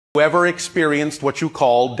you ever experienced what you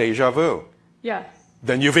call deja vu? Yes.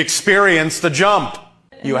 Then you've experienced the jump.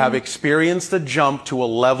 You have experienced the jump to a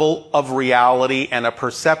level of reality and a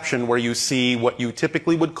perception where you see what you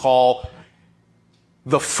typically would call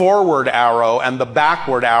the forward arrow and the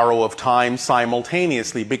backward arrow of time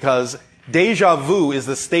simultaneously, because deja vu is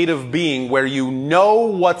the state of being where you know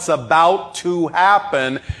what's about to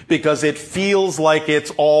happen because it feels like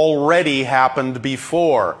it's already happened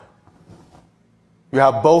before. You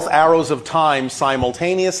have both arrows of time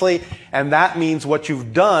simultaneously, and that means what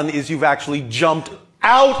you've done is you've actually jumped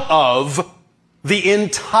out of the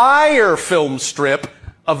entire film strip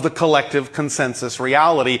of the collective consensus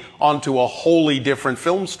reality onto a wholly different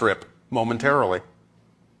film strip momentarily.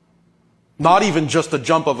 Not even just a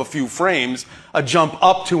jump of a few frames, a jump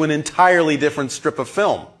up to an entirely different strip of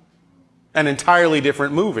film, an entirely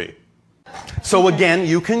different movie. So again,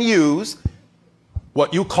 you can use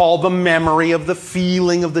what you call the memory of the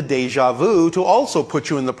feeling of the deja vu to also put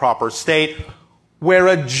you in the proper state where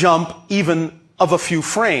a jump even of a few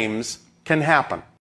frames can happen.